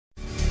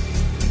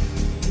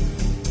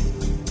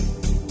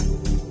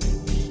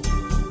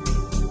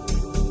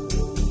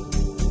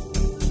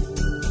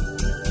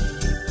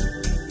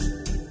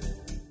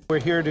We're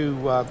here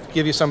to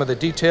give you some of the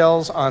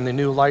details on the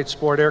new light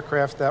sport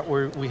aircraft that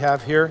we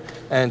have here,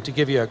 and to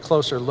give you a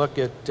closer look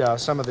at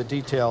some of the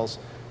details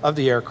of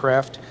the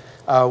aircraft.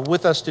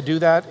 With us to do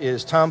that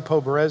is Tom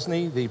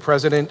Poberezny, the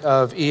president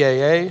of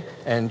EAA,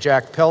 and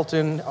Jack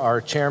Pelton,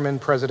 our chairman,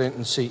 president,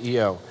 and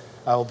CEO.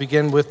 I'll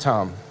begin with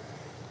Tom.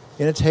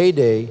 In its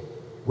heyday,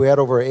 we had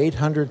over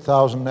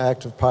 800,000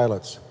 active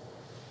pilots.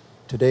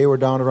 Today we're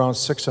down around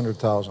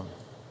 600,000.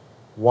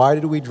 Why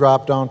did we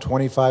drop down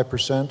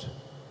 25%?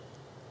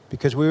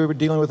 Because we were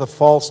dealing with a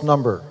false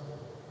number.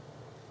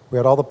 We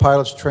had all the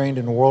pilots trained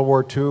in World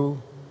War II,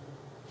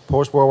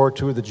 post-World War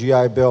II, the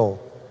GI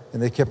Bill,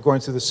 and they kept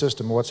going through the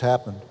system. What's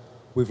happened?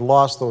 We've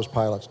lost those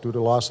pilots due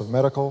to loss of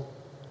medical,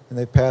 and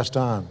they've passed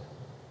on.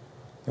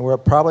 And we're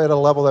probably at a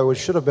level that we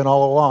should have been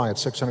all along at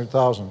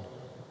 600,000.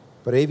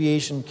 But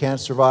aviation can't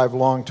survive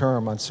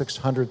long-term on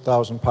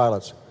 600,000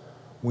 pilots.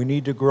 We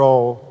need to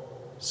grow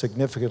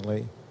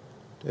significantly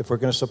if we're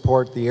going to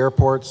support the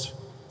airports,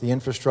 the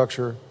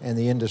infrastructure, and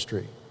the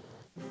industry.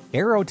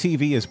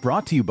 Aero-TV is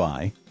brought to you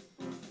by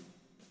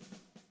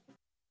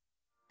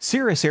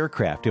Cirrus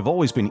aircraft have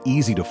always been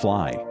easy to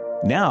fly.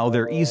 Now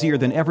they're easier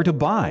than ever to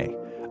buy.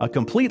 A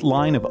complete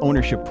line of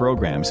ownership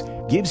programs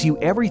gives you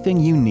everything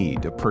you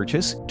need to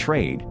purchase,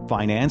 trade,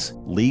 finance,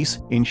 lease,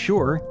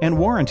 insure, and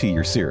warranty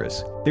your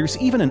Cirrus. There's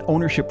even an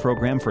ownership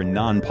program for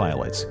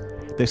non-pilots.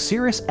 The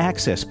Cirrus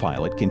Access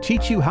Pilot can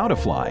teach you how to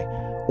fly,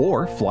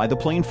 or fly the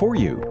plane for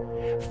you.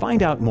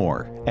 Find out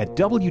more at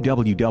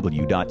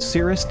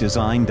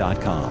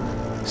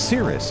www.cirrusdesign.com.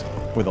 Cirrus,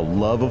 for the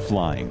love of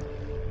flying.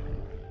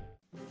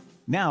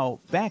 Now,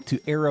 back to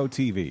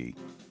Aero-TV.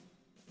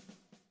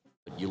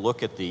 You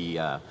look at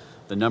the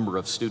number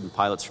of student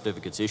pilot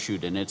certificates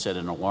issued, and it's at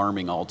an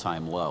alarming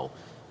all-time low.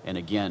 And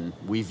again,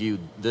 we view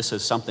this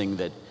as something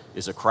that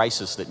is a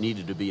crisis that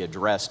needed to be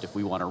addressed if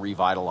we want to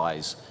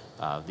revitalize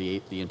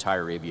the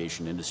entire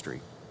aviation industry.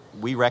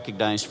 We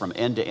recognized from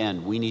end to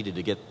end we needed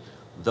to get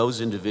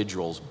those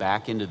individuals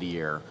back into the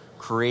air,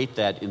 create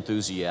that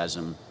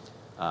enthusiasm,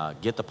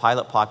 get the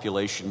pilot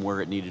population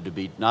where it needed to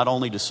be, not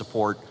only to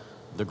support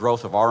the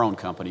growth of our own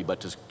company,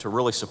 but to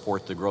really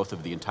support the growth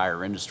of the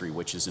entire industry,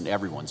 which is in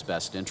everyone's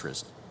best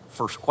interest.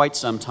 For quite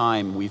some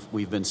time,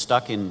 we've been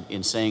stuck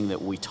in saying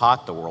that we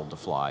taught the world to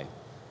fly,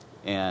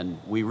 and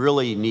we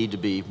really need to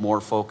be more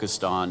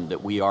focused on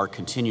that we are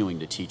continuing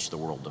to teach the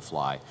world to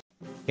fly.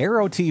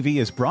 Aero-TV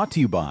is brought to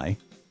you by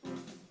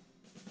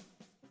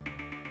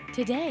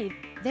Today,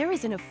 there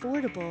is an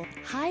affordable,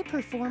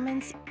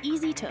 high-performance,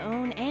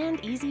 easy-to-own and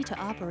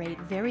easy-to-operate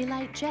very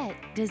light jet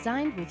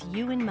designed with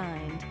you in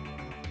mind.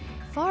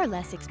 Far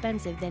less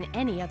expensive than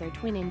any other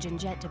twin-engine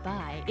jet to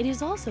buy, it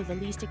is also the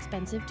least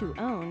expensive to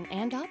own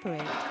and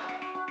operate.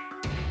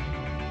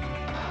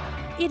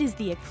 It is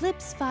the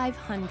Eclipse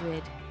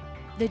 500,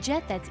 the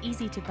jet that's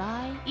easy to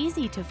buy,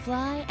 easy to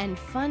fly, and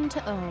fun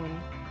to own.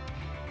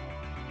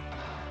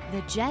 The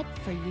jet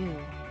for you.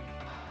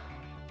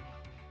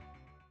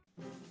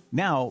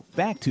 Now,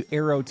 back to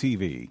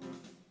Aero-TV.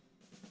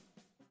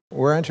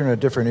 We're entering a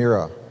different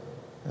era.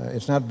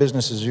 It's not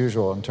business as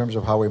usual in terms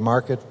of how we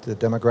market, the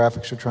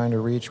demographics we're trying to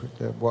reach,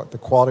 the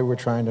quality we're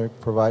trying to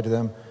provide to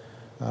them.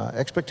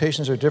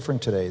 Expectations are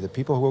different today. The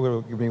people who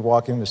are going to be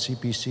walking to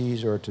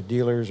CPCs or to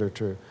dealers or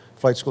to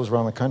flight schools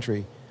around the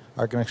country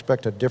are going to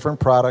expect a different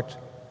product,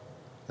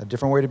 a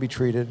different way to be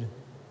treated,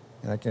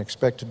 and I can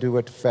expect to do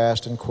it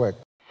fast and quick.